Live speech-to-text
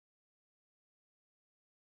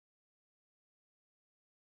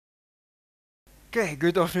Okay,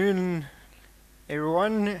 good afternoon,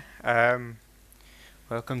 everyone.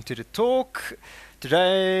 Welcome to the talk.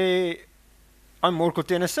 Today, I'm Morkel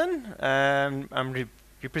Theunissen. I'm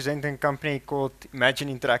representing a company called Imagine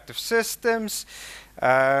Interactive Systems.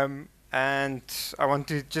 And I want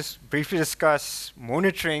to just briefly discuss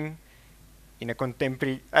monitoring in a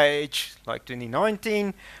contemporary age like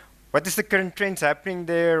 2019. What is the current trends happening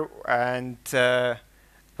there, and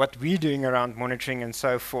what we're doing around monitoring and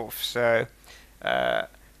so forth. So,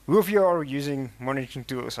 who of you are using monitoring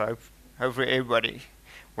tools? Hopefully everybody.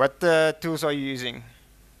 What tools are you using?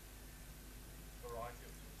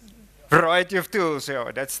 Variety of tools,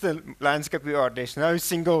 yeah. That's the landscape we are. There's no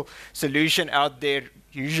single solution out there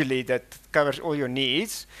usually that covers all your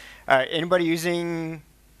needs. Anybody who's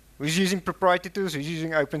using proprietary tools, who's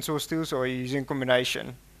using open source tools, or are you using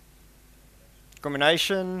combination?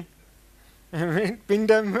 Combination?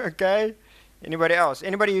 Pingdom, okay. Anybody else?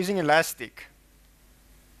 Anybody using Elastic?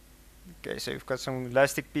 Okay, so we've got some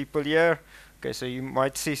Elastic people here. Okay, so you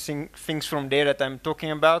might see things from there that I'm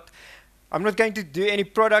talking about. I'm not going to do any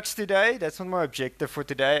products today. That's not my objective for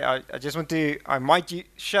today. I just want to, I might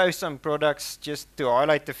show some products just to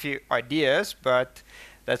highlight a few ideas, but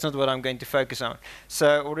that's not what I'm going to focus on.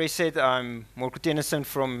 So already said, I'm Morkel Theunissen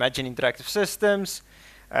from Imagine Interactive Systems.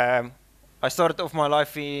 I started off my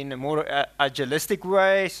life in a more agilistic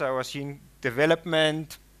way, so I was in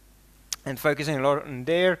development and focusing a lot on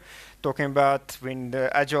there, talking about when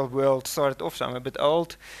the agile world started off, so I'm a bit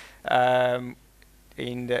old.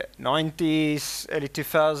 In the 90s, early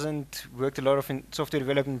 2000, worked a lot of in software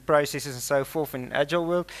development processes and so forth in agile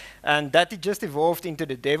world, and that it just evolved into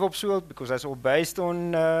the DevOps world because that's all based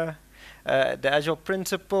on the agile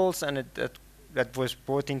principles, and that was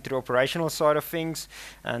brought into the operational side of things,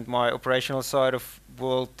 and my operational side of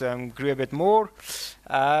world grew a bit more.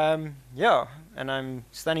 Yeah, and I'm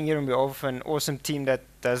standing here on behalf of an awesome team that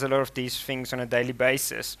does a lot of these things on a daily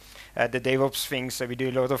basis. The DevOps things, so we do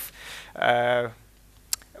a lot of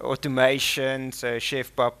automation, so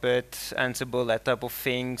Chef, Puppet, Ansible, that type of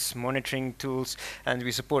things, monitoring tools, and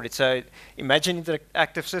we support it. So Imagine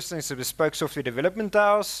Interactive Systems is a bespoke software development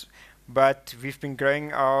house, but we've been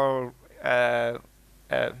growing our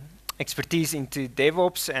expertise into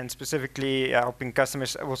DevOps and specifically helping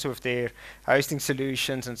customers also with their hosting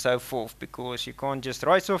solutions and so forth, because you can't just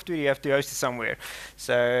write software, you have to host it somewhere.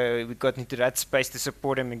 So we got into that space to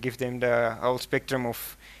support them and give them the whole spectrum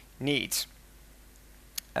of needs.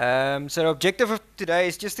 So the objective of today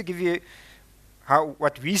is just to give you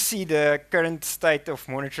what we see the current state of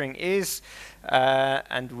monitoring is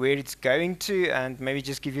and where it's going to, and maybe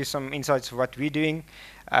just give you some insights of what we're doing.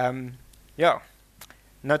 Yeah,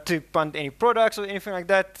 not to punt any products or anything like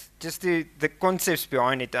that, just the concepts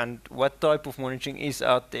behind it and what type of monitoring is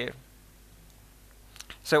out there.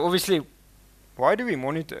 So obviously, why do we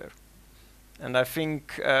monitor? And I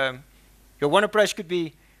think your one approach could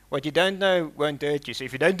be, what you don't know won't hurt you. So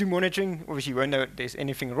if you don't do monitoring, obviously you won't know there's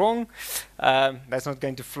anything wrong. That's not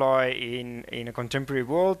going to fly in a contemporary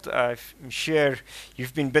world. I'm sure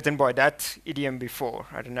you've been bitten by that idiom before.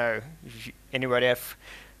 I don't know if anybody have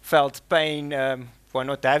felt pain by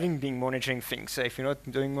not having been monitoring things. So if you're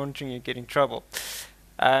not doing monitoring, you get in trouble.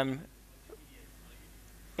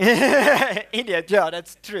 Idiot, yeah,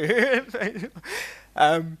 that's true.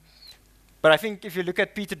 But I think if you look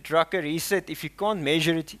at Peter Drucker, he said if you can't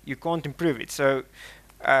measure it, you can't improve it. So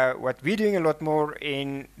what we're doing a lot more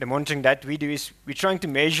in the monitoring that we do is we're trying to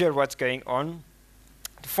measure what's going on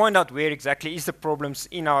to find out where exactly is the problems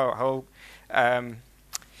in our whole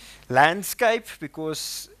landscape,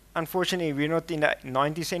 because unfortunately we're not in the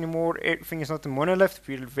 90s anymore. Everything is not a monolith.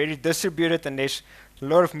 We're very distributed and there's a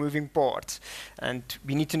lot of moving parts, and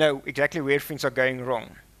we need to know exactly where things are going wrong.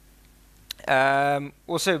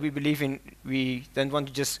 Also, we believe we don't want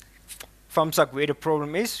to just thumbsuck where the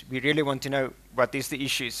problem is. We really want to know what is the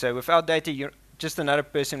issue. So without data, you're just another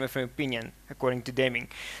person with an opinion, according to Deming.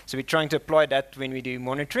 So we're trying to apply that when we do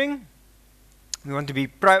monitoring. We want to be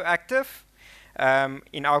proactive.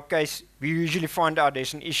 In our case, we usually find out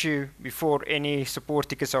there's an issue before any support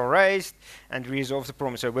tickets are raised, and we resolve the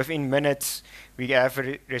problem. So within minutes, we have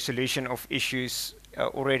a resolution of issues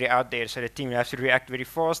already out there. So the team has to react very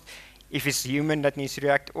fast. If it's human that needs to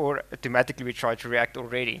react, or automatically we try to react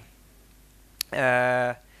already.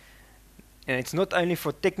 And it's not only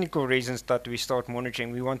for technical reasons that we start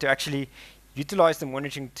monitoring. We want to actually utilize the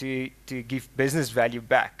monitoring to give business value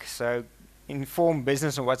back. So inform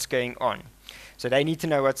business on what's going on. So they need to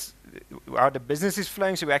know how the business is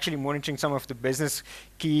flowing. So we're actually monitoring some of the business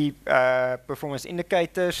key performance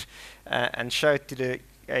indicators and show to the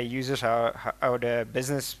users how the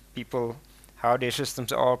business people, how their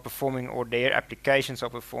systems are performing or their applications are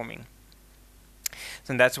performing.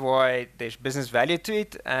 So that's why there's business value to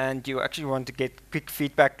it, and you actually want to get quick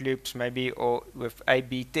feedback loops, maybe or with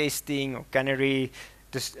A/B testing or canary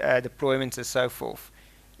deployments and so forth.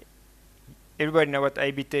 Everybody know what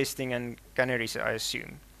A/B testing and canaries are, I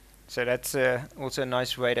assume. So that's also a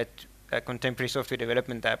nice way that contemporary software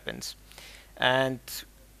development happens. And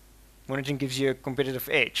monitoring gives you a competitive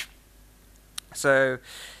edge. So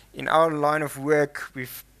in our line of work,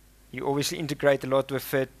 you obviously integrate a lot with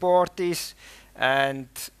third parties, and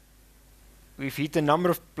we've hit a number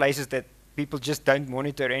of places that people just don't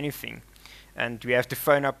monitor anything. And we have to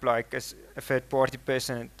phone up like as a third party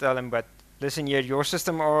person and tell them, but listen here, your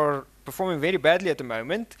system are performing very badly at the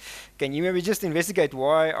moment. Can you maybe just investigate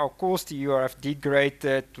why our calls to you have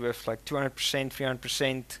degraded with like 200%,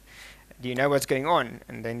 300%? Do you know what's going on?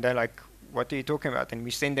 And then they're like, what are you talking about? And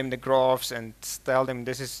we send them the graphs and tell them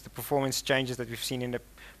this is the performance changes that we've seen in the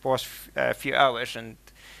past few hours. And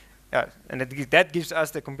that gives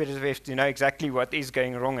us the competitive edge to know exactly what is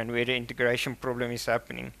going wrong and where the integration problem is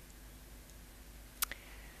happening.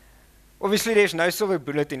 Obviously, there's no silver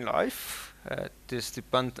bullet in life. Just to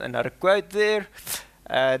punt another quote there.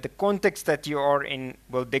 The context that you are in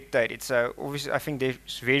will dictate it. So obviously, I think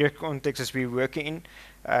there's various contexts we're working in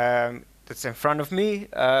that's in front of me.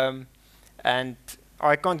 And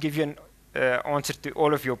I can't give you an answer to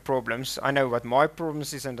all of your problems. I know what my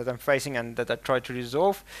problems is and that I'm facing and that I try to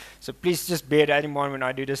resolve. So please just bear that in mind when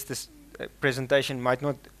I do this presentation.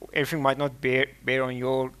 Everything might not bear on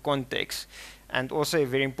your context. And also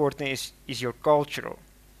very important is your cultural.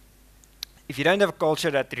 If you don't have a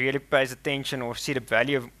culture that really pays attention or see the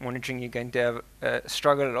value of monitoring, you're going to have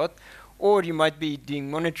struggle a lot. Or you might be doing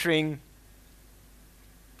monitoring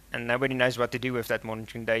and nobody knows what to do with that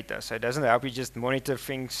monitoring data. So it doesn't help you just monitor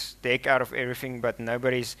things, take out of everything, but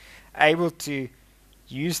nobody's able to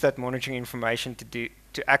use that monitoring information to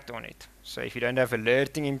act on it. So if you don't have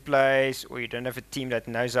alerting in place, or you don't have a team that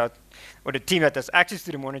knows how, or the team that has access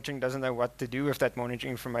to the monitoring doesn't know what to do with that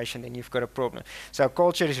monitoring information, then you've got a problem. So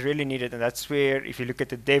culture is really needed, and that's where, if you look at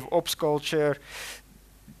the DevOps culture,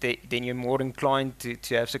 then you're more inclined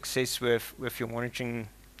to have success with your monitoring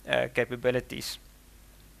capabilities.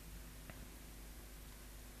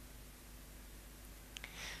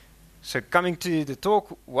 So coming to the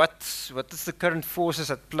talk, what is the current forces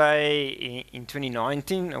at play in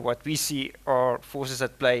 2019? And what we see are forces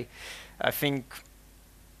at play. I think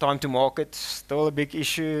time to market still a big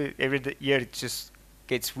issue. Every year it just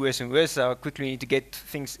gets worse and worse. How quickly we need to get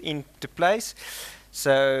things into place.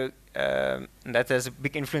 So that has a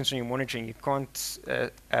big influence on your monitoring. You can't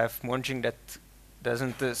have monitoring that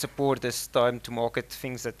doesn't support this time to market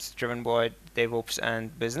things that's driven by DevOps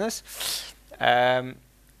and business.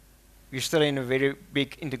 We're still in a very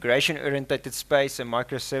big integration-oriented space, and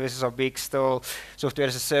microservices are big still. Software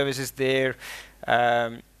as a service is there.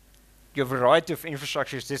 Your variety of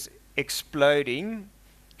infrastructure is just exploding.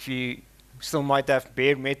 If you still might have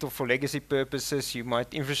bare metal for legacy purposes, you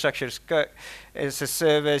might infrastructure as a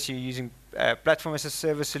service, you're using platform as a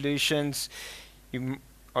service solutions, you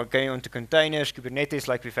are going on to containers, Kubernetes,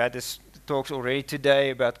 like we've had this talks already today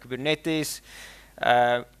about Kubernetes,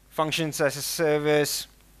 functions as a service,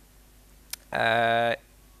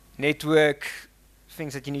 network,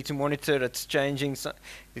 things that you need to monitor that's changing. So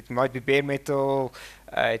it might be bare metal,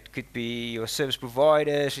 it could be your service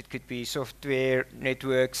providers, it could be software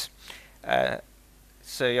networks.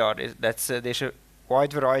 So yeah, there's a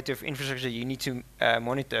wide variety of infrastructure you need to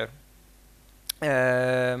monitor.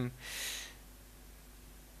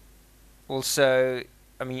 Also,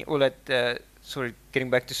 I mean, all that, sorry, getting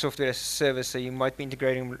back to software as a service, so you might be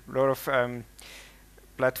integrating a lot of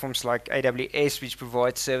platforms like AWS, which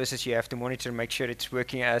provides services you have to monitor and make sure it's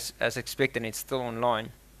working as expected and it's still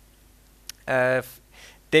online.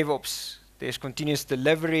 DevOps, there's continuous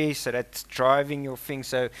delivery, so that's driving your thing,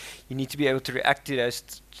 so you need to be able to react to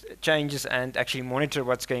those changes and actually monitor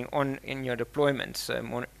what's going on in your deployments. So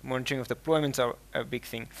monitoring of deployments are a big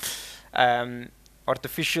thing.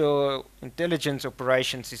 Artificial intelligence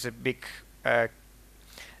operations is a big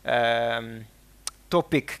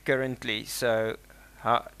topic currently, so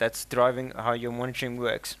that's driving how your monitoring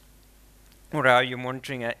works, or how your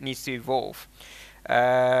monitoring needs to evolve.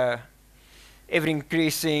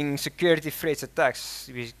 Ever-increasing security threats, attacks,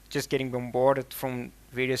 we're just getting bombarded from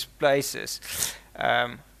various places.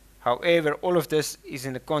 However, all of this is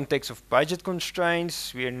in the context of budget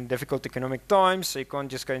constraints. We're in difficult economic times, so you can't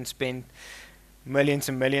just go and spend millions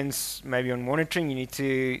and millions maybe on monitoring. You need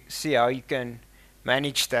to see how you can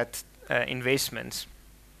manage that investments.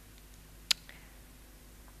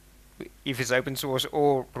 if it's open source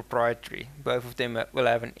or proprietary. Both of them will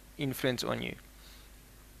have an influence on you.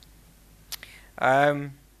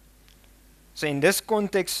 So in this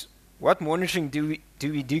context, what monitoring do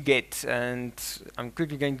we get? And I'm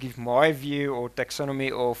quickly going to give my view or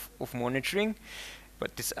taxonomy of monitoring,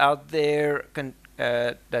 but it's out there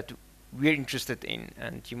that we're interested in,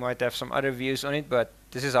 and you might have some other views on it, but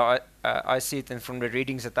this is how I see it, and from the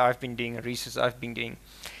readings that I've been doing and research I've been doing,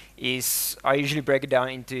 is I usually break it down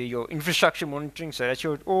into your infrastructure monitoring. So that's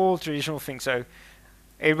your all traditional things. So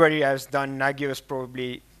everybody has done Nagios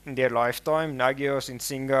probably in their lifetime. Nagios,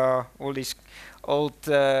 Insinga, all these old,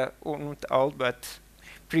 or not old, but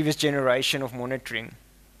previous generation of monitoring.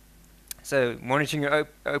 So monitoring your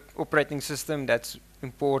operating system, that's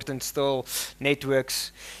important still.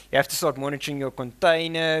 Networks, you have to start monitoring your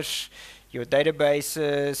containers, your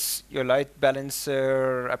databases, your load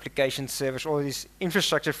balancer, application servers, all these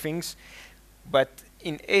infrastructure things. But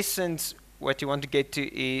in essence, what you want to get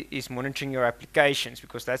to is monitoring your applications,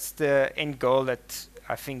 because that's the end goal that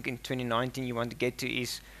I think in 2019 you want to get to,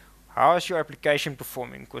 is how is your application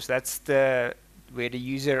performing, because that's the where the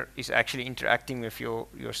user is actually interacting with your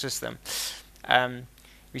system.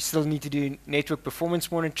 We still need to do network performance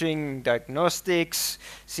monitoring, diagnostics,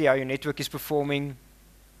 see how your network is performing.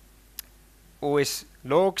 Always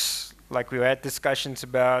logs, like we had discussions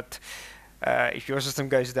about if your system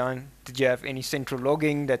goes down, did you have any central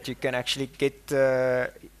logging that you can actually get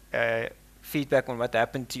feedback on what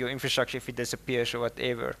happened to your infrastructure if it disappears or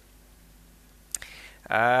whatever.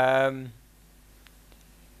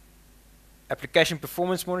 Application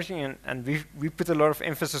performance monitoring, and we put a lot of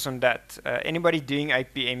emphasis on that. Anybody doing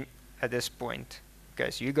APM at this point?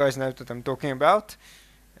 Okay, so you guys know what I'm talking about,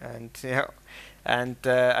 and yeah, and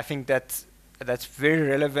I think that's very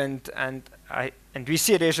relevant, and we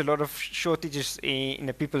see there's a lot of shortages in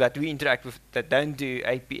the people that we interact with that don't do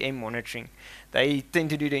APM monitoring. They tend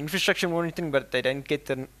to do the infrastructure monitoring, but they don't get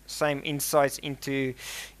the same insights into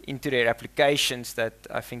their applications that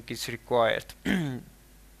I think is required.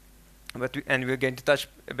 But we're going to touch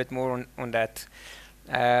a bit more on that.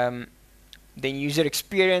 Then user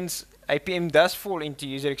experience. APM does fall into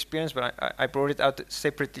user experience, but I brought it out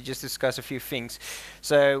separately just to discuss a few things.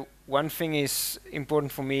 So one thing is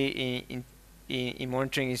important for me in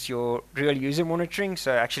monitoring is your real user monitoring.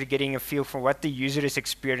 So actually getting a feel for what the user is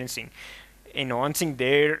experiencing. Enhancing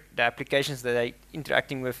the applications that they're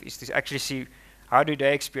interacting with is to actually see how do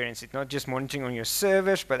they experience it, not just monitoring on your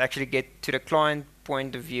servers, but actually get to the client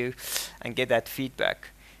point of view and get that feedback.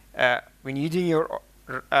 When you're doing your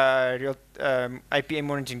real APM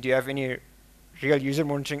monitoring, do you have any real user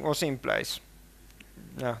monitoring also in place?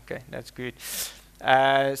 No, okay, that's good.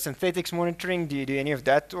 Synthetics monitoring, do you do any of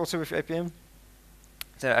that also with APM?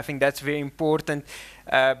 So I think that's very important,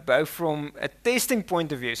 both from a testing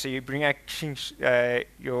point of view. So you bring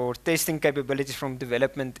your testing capabilities from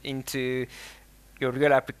development into your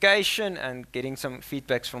real application and getting some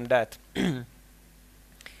feedbacks from that.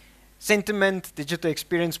 Sentiment, digital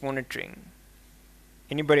experience monitoring.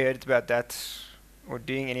 Anybody heard about that or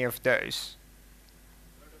doing any of those?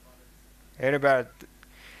 Heard about it.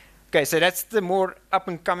 Okay, so that's the more up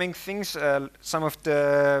and coming things. Some of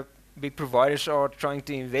the big providers are trying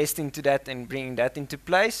to invest into that and bringing that into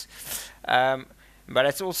place. But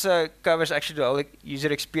it also covers actually the whole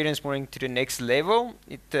user experience monitoring to the next level.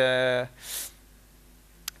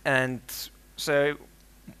 And so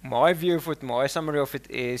my view of it, my summary of it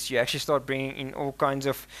is you actually start bringing in all kinds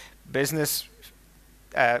of business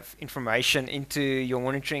information into your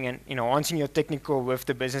monitoring and enhancing your technical with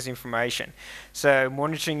the business information. So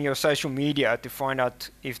monitoring your social media to find out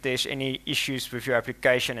if there's any issues with your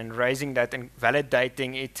application and raising that and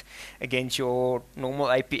validating it against your normal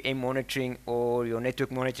APM monitoring or your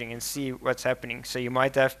network monitoring and see what's happening. So you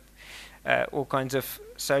might have all kinds of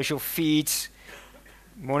social feeds,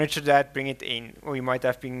 monitor that, bring it in, or you might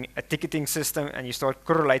have been a ticketing system and you start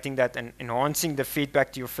correlating that and enhancing the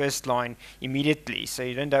feedback to your first line immediately. So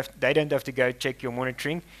they don't have to go check your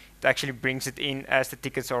monitoring. It actually brings it in as the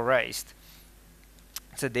tickets are raised.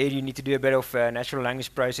 So there you need to do a bit of natural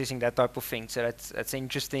language processing, that type of thing. So that's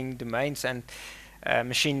interesting domains, and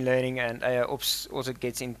machine learning and ops also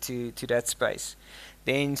gets into that space.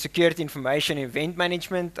 Then security information event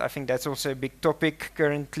management. I think that's also a big topic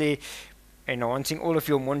currently. Enhancing all of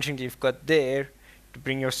your monitoring that you've got there to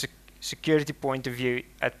bring your security point of view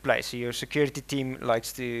at play. So your security team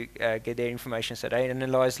likes to get their information, so they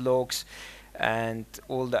analyze logs and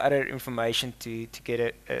all the other information to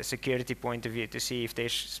get a security point of view to see if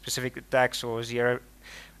there's specific attacks or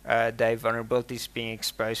zero-day vulnerabilities being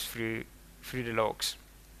exposed through the logs.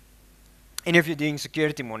 And if you're doing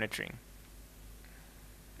security monitoring,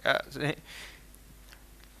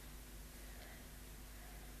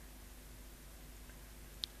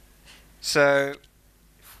 So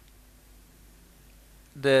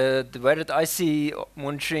the way that I see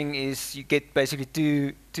monitoring is you get basically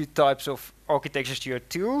two types of architectures to your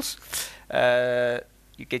tools.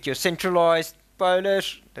 You get your centralized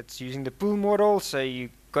polars that's using the pool model. So you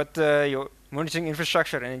got your monitoring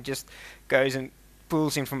infrastructure, and it just goes and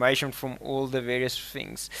pulls information from all the various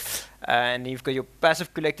things. And you've got your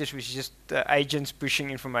passive collectors, which is just agents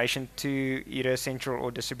pushing information to either a central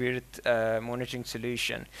or distributed monitoring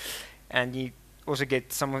solution. And you also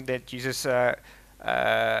get someone that uses a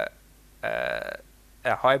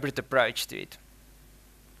hybrid approach to it.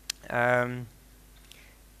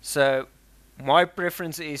 So my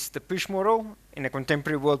preference is the push model in a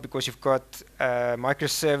contemporary world, because you've got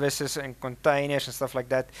microservices and containers and stuff like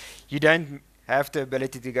that. You don't have the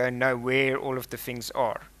ability to go and know where all of the things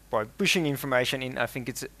are. By pushing information in, I think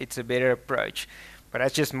it's a better approach. But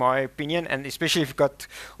that's just my opinion, and especially if you've got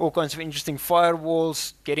all kinds of interesting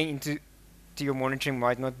firewalls, getting into your monitoring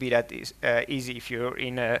might not be that easy if you're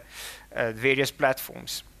in various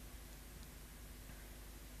platforms.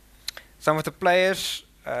 Some of the players,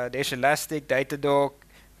 there's Elastic, Datadog,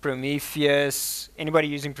 Prometheus. Anybody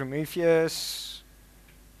using Prometheus?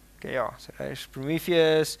 Okay, yeah, so there's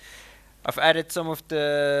Prometheus. I've added some of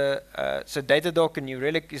the, so Datadog and New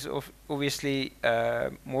Relic is obviously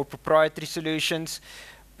more proprietary solutions,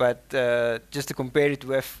 but just to compare it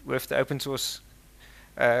with the open source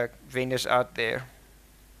vendors out there.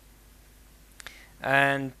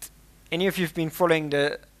 And any of you have been following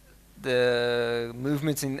the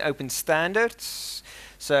movements in open standards?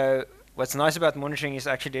 So what's nice about monitoring is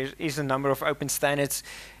actually there is a number of open standards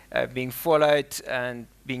being followed and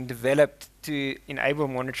being developed to enable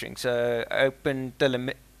monitoring. So open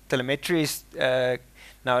telemetry is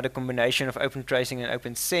now the combination of open tracing and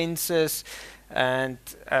open sensors, and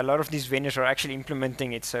a lot of these vendors are actually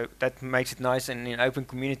implementing it, so that makes it nice. And in open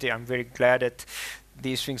community, I'm very glad that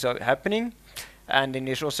these things are happening. And then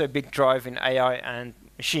there's also a big drive in AI and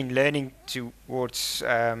machine learning towards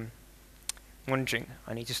monitoring.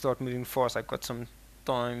 I need to start moving fast. I've got some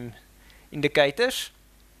time indicators.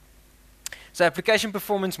 So application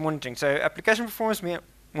performance monitoring. So application performance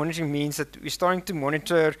monitoring means that we're starting to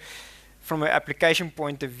monitor from an application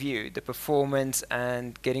point of view the performance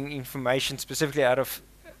and getting information specifically out of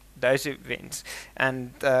those events.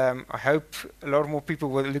 And I hope a lot more people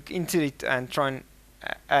will look into it and try and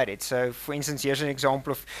add it. So for instance, here's an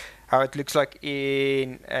example of how it looks like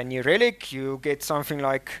in New Relic. You'll get something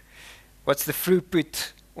like what's the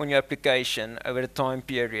throughput on your application over the time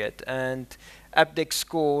period. And AppDex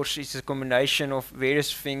scores is a combination of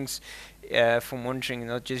various things for monitoring,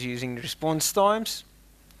 not just using response times.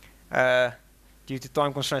 Due to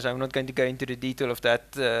time constraints, I'm not going to go into the detail of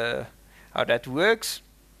that, how that works.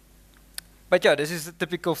 But yeah, this is a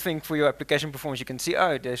typical thing for your application performance. You can see,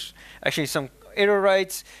 oh, there's actually some error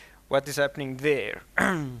rates. What is happening there?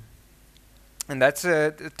 And that's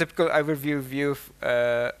a typical overview view of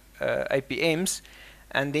APMs.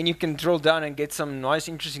 And then you can drill down and get some nice,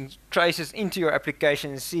 interesting traces into your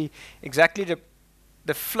application and see exactly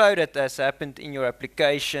the flow that has happened in your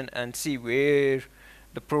application and see where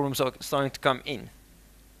the problems are starting to come in.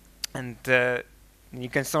 And you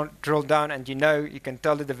can start drill down, and you can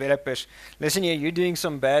tell the developers, listen here, you're doing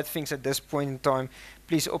some bad things at this point in time,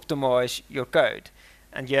 please optimize your code.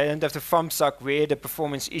 And you don't have to thumbsuck where the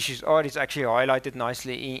performance issues are. It's actually highlighted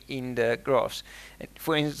nicely in the graphs. And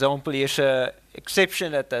for example, here's an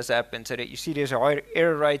exception that has happened, so that you see there's a higher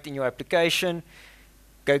error rate in your application.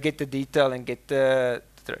 Go get the detail and get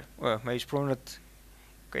well, maybe it's probably not.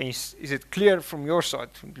 Okay, is it clear from your side?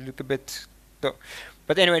 Look a bit.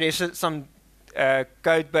 But anyway, there's some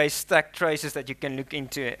code-based stack traces that you can look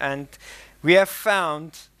into, and we have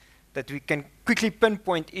found that we can quickly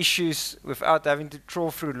pinpoint issues without having to trawl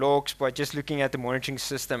through logs by just looking at the monitoring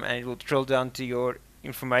system, and it will drill down to your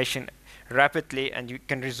information rapidly, and you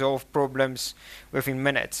can resolve problems within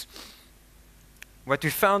minutes. What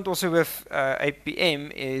we found also with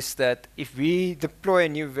APM is that if we deploy a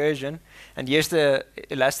new version, and here's the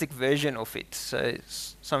Elastic version of it, so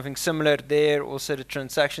it's something similar there, also the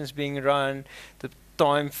transactions being run, the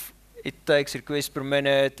time it takes, requests per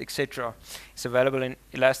minute, etc. It's available in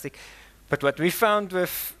Elastic. But what we found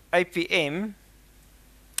with APM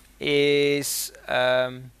is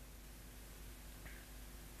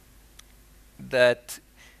that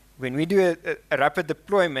when we do a rapid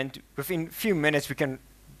deployment, within a few minutes we can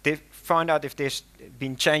find out if there's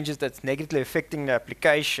been changes that's negatively affecting the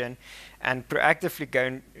application and proactively go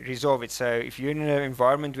and resolve it. So if you're in an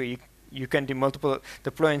environment where you can do multiple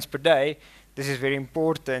deployments per day, this is very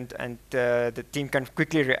important, and the team can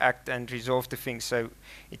quickly react and resolve the things. So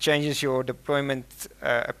it changes your deployment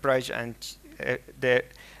approach, and the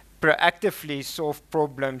proactively solve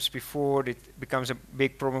problems before it becomes a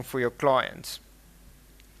big problem for your clients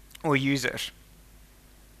or users.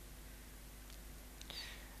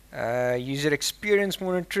 User experience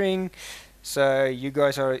monitoring. So you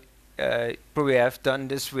guys are probably have done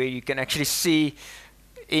this, where you can actually see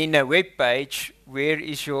in a web page where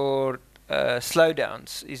is your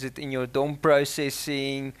slowdowns. Is it in your DOM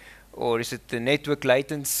processing, or is it the network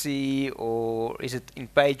latency, or is it in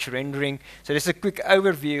page rendering? So there's a quick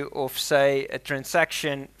overview of, say, a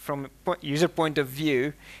transaction from a user point of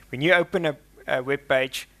view. When you open a web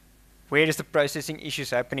page, where is the processing issues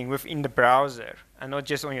happening within the browser and not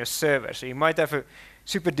just on your server? So you might have a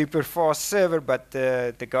super duper fast server, but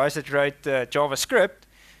the guys that wrote JavaScript,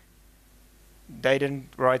 they didn't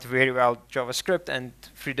write very well JavaScript, and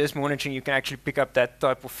through this monitoring you can actually pick up that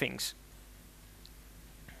type of things.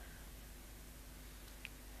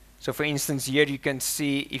 So for instance, here you can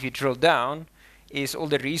see, if you drill down, is all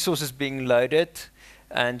the resources being loaded,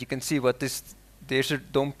 and you can see what is, there's the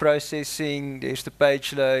DOM processing, there's the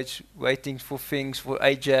page loads, waiting for things, for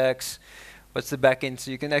Ajax, what's the backend.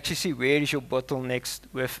 So you can actually see where is your bottlenecks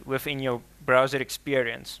within your browser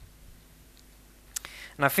experience.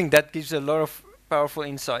 And I think that gives a lot of powerful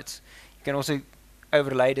insights. You can also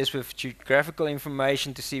overlay this with geographical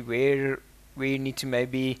information to see where you need to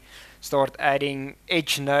maybe start adding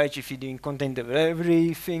edge nodes if you're doing content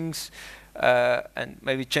delivery things, and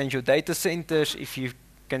maybe change your data centers if you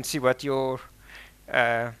can see what your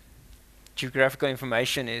geographical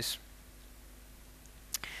information is.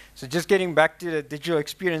 So just getting back to the digital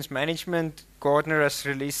experience management, Gartner has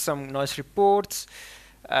released some nice reports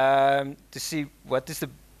to see what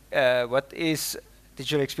is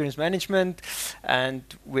digital experience management and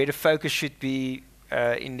where the focus should be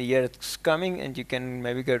in the year that's coming, and you can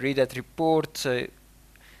maybe go read that report. So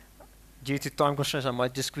due to time constraints, I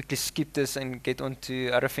might just quickly skip this and get on to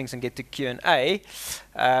other things and get to Q&A.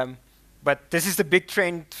 But this is the big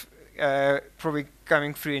trend probably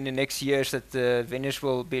coming through in the next years that the vendors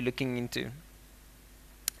will be looking into.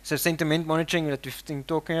 So sentiment monitoring that we've been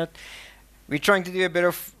talking about, we're trying to do a bit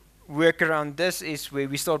of work around this, is where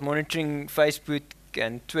we start monitoring Facebook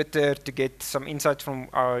and Twitter to get some insights from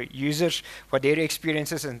our users, what their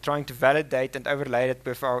experiences, and trying to validate and overlay it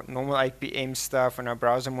with our normal APM stuff and our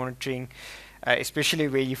browser monitoring, especially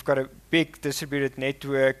where you've got a big distributed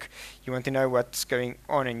network. You want to know what's going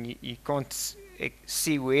on, and you can't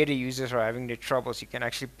see where the users are having their troubles. You can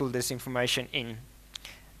actually pull this information in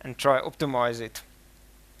and try optimize it.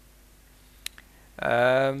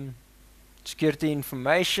 Security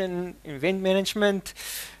information, event management.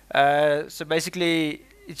 So basically,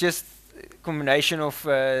 it's just a combination of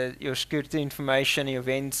your security information,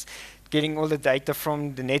 events, getting all the data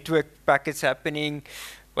from the network packets happening,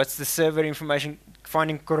 what's the server information,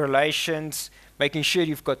 finding correlations, making sure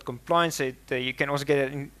you've got compliance. So you can also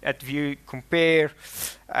get it at view, compare,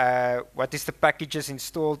 what is the packages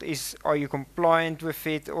installed, are you compliant with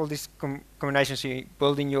it, all these combinations. So you're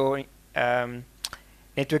building your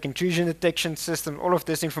network intrusion detection system. All of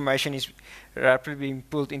this information is rapidly being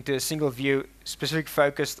pulled into a single view, specifically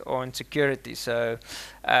focused on security. So,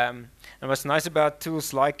 and what's nice about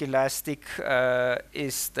tools like Elastic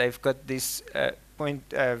is they've got this point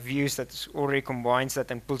views that already combines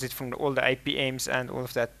that and pulls it from all the APMs and all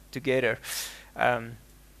of that together. But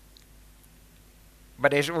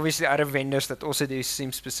there's obviously other vendors that also do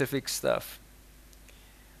some specific stuff.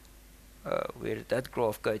 Where did that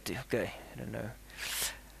graph go to? Okay, I don't know.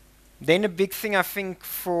 Then a big thing I think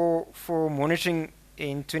for monitoring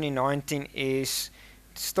in 2019 is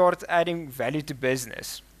to start adding value to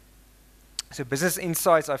business. So business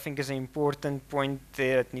insights, I think, is an important point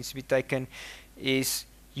there that needs to be taken, is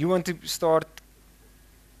you want to start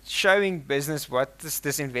showing business what is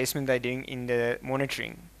this investment they're doing in the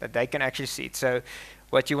monitoring, that they can actually see it. So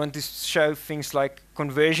what you want to show things like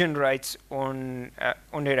conversion rates on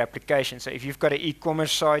their application. So if you've got an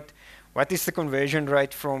e-commerce site, what is the conversion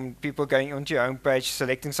rate from people going onto your homepage,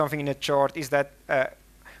 selecting something in a chart? Is that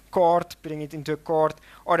cart, putting it into a cart,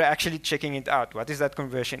 or they're actually checking it out? What is that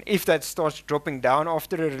conversion? If that starts dropping down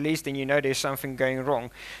after a release, then you know there's something going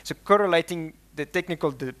wrong. So correlating the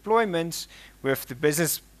technical deployments with the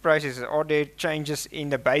business processes. Are there changes in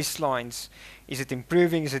the baselines? Is it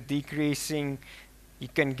improving? Is it decreasing? You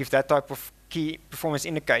can give that type of key performance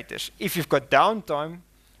indicators. If you've got downtime,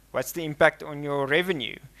 what's the impact on your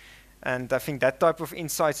revenue? And I think that type of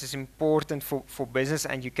insights is important for business,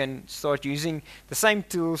 and you can start using the same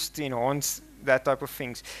tools to enhance that type of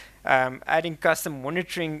things. Adding custom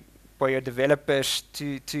monitoring by your developers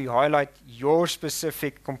to highlight your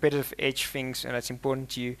specific competitive edge things, and that's important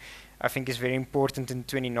to you, I think is very important in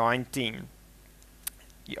 2019.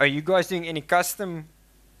 Are you guys doing any custom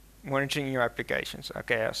monitoring in your applications?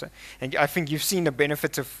 Okay, so, and I think you've seen the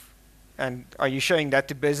benefits of, and are you showing that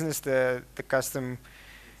to business, the custom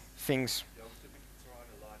things?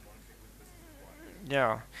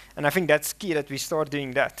 Yeah, and I think that's key that we start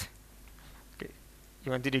doing that. Okay,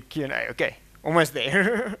 you want to do Q&A? Okay, almost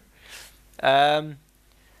there.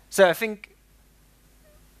 So I think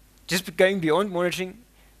just going beyond monitoring,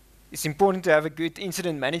 it's important to have a good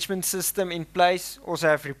incident management system in place, also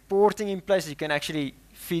have reporting in place. You can actually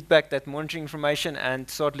feedback that monitoring information and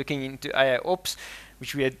start looking into AI ops,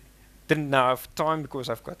 which we didn't now have time because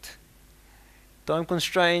I've got time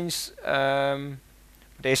constraints.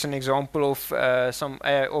 There's an example of some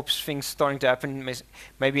AI ops things starting to happen,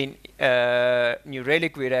 maybe in New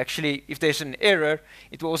Relic, where actually, if there's an error,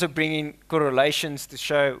 it will also bring in correlations to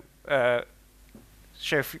show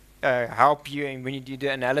help you and when you do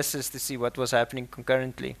the analysis to see what was happening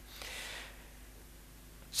concurrently.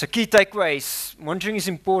 So key takeaways, monitoring is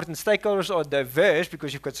important. Stakeholders are diverse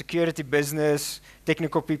because you've got security, business,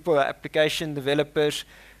 technical people, application developers.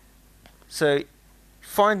 So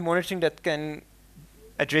find monitoring that can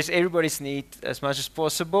address everybody's need as much as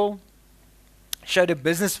possible. Show the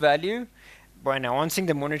business value by enhancing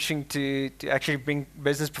the monitoring to actually bring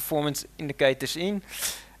business performance indicators in.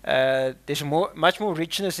 There's much more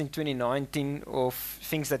richness in 2019 of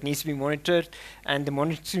things that needs to be monitored, and the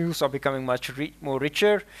monitoring tools are becoming much more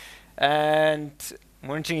richer, and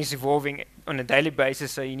monitoring is evolving on a daily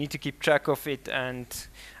basis, so you need to keep track of it, and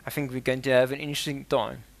I think we're going to have an interesting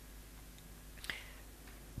time.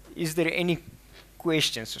 Is there any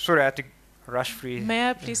questions? Sorry, I had to rush through. May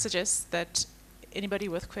I please suggest that anybody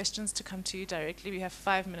with questions to come to you directly? We have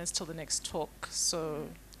 5 minutes till the next talk, so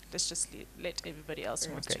let's just let everybody else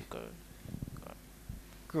who wants to go.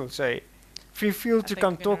 Cool. So feel to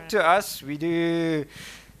come talk to us. We do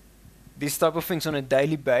these type of things on a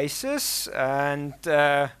daily basis, and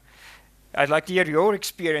I'd like to hear your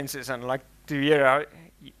experiences and like to hear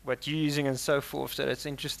what you're using and so forth. So that's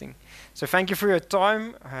interesting. So thank you for your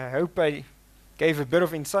time. I hope I gave a bit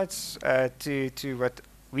of insights to what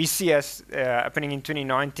we see as happening in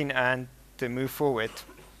 2019 and to move forward.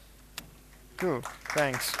 Cool,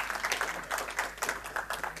 thanks.